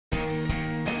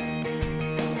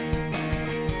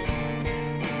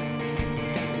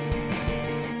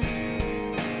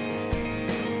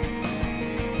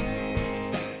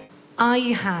I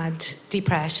had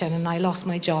depression and I lost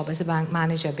my job as a bank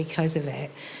manager because of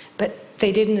it. But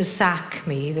they didn't sack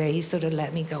me, they sort of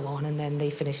let me go on and then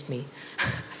they finished me,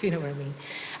 if you know what I mean.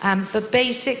 But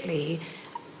basically,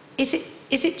 is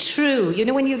it true, you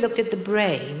know, when you looked at the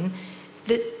brain,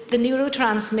 that the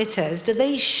neurotransmitters, do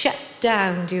they shut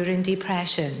down during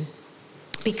depression?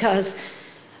 Because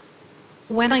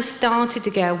when I started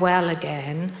to get well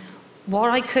again,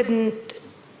 what I couldn't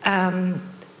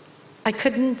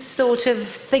sort of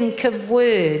think of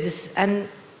words and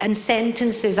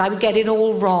sentences. I would get it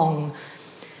all wrong.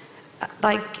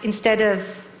 Like, instead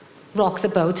of rock the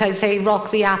boat, I'd say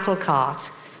rock the apple cart.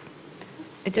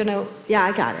 I don't know. Yeah,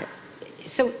 I got it.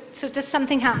 So does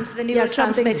something happen to the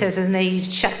neurotransmitters and they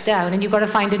shut down and you've got to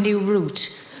find a new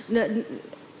route?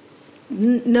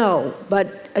 No,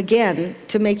 but again,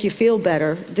 to make you feel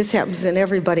better, this happens in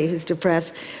everybody who's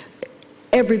depressed,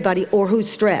 everybody, or who's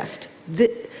stressed.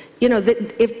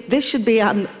 If this should be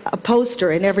on a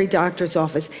poster in every doctor's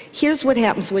office. Here's what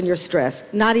happens when you're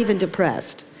stressed, not even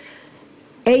depressed.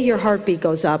 A, your heartbeat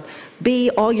goes up.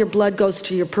 B, all your blood goes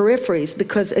to your peripheries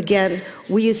because, again,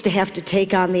 we used to have to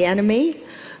take on the enemy.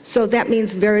 So that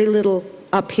means very little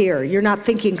up here. You're not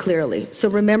thinking clearly. So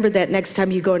remember that next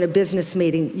time you go in a business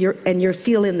meeting and you're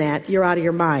feeling that, you're out of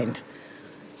your mind.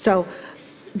 So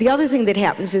the other thing that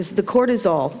happens is the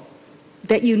cortisol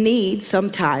that you need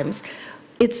sometimes,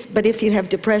 but if you have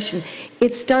depression,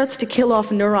 it starts to kill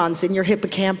off neurons in your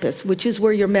hippocampus, which is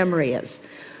where your memory is.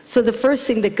 So the first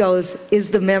thing that goes is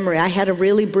the memory. I had a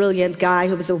really brilliant guy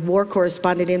who was a war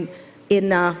correspondent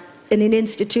in an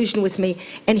institution with me,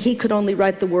 and he could only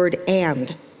write the word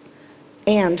and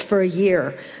for a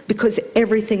year, because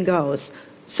everything goes.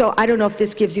 So I don't know if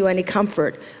this gives you any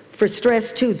comfort. For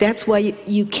stress too, that's why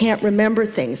you can't remember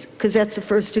things, because that's the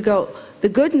first to go. The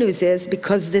good news is,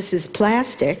 because this is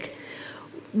plastic,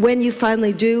 when you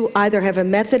finally do either have a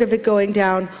method of it going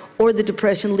down or the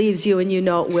depression leaves you and you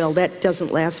know it will, that doesn't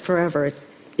last forever.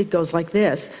 It goes like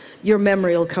this. Your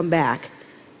memory will come back.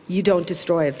 You don't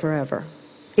destroy it forever.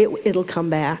 It'll come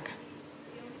back.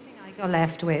 The only thing I got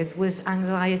left with was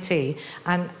anxiety,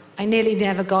 and I nearly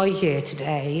never got here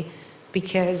today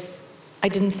because I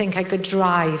didn't think I could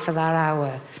drive for that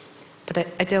hour. But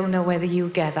I don't know whether you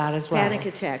get that as well. Panic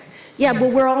attacks. Yeah,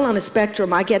 well, we're all on a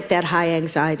spectrum. I get that high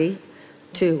anxiety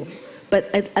too. But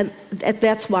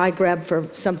that's why I grab for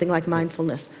something like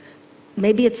mindfulness.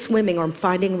 Maybe it's swimming or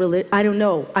finding religion. I don't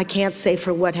know. I can't say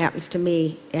for what happens to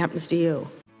me, it happens to you.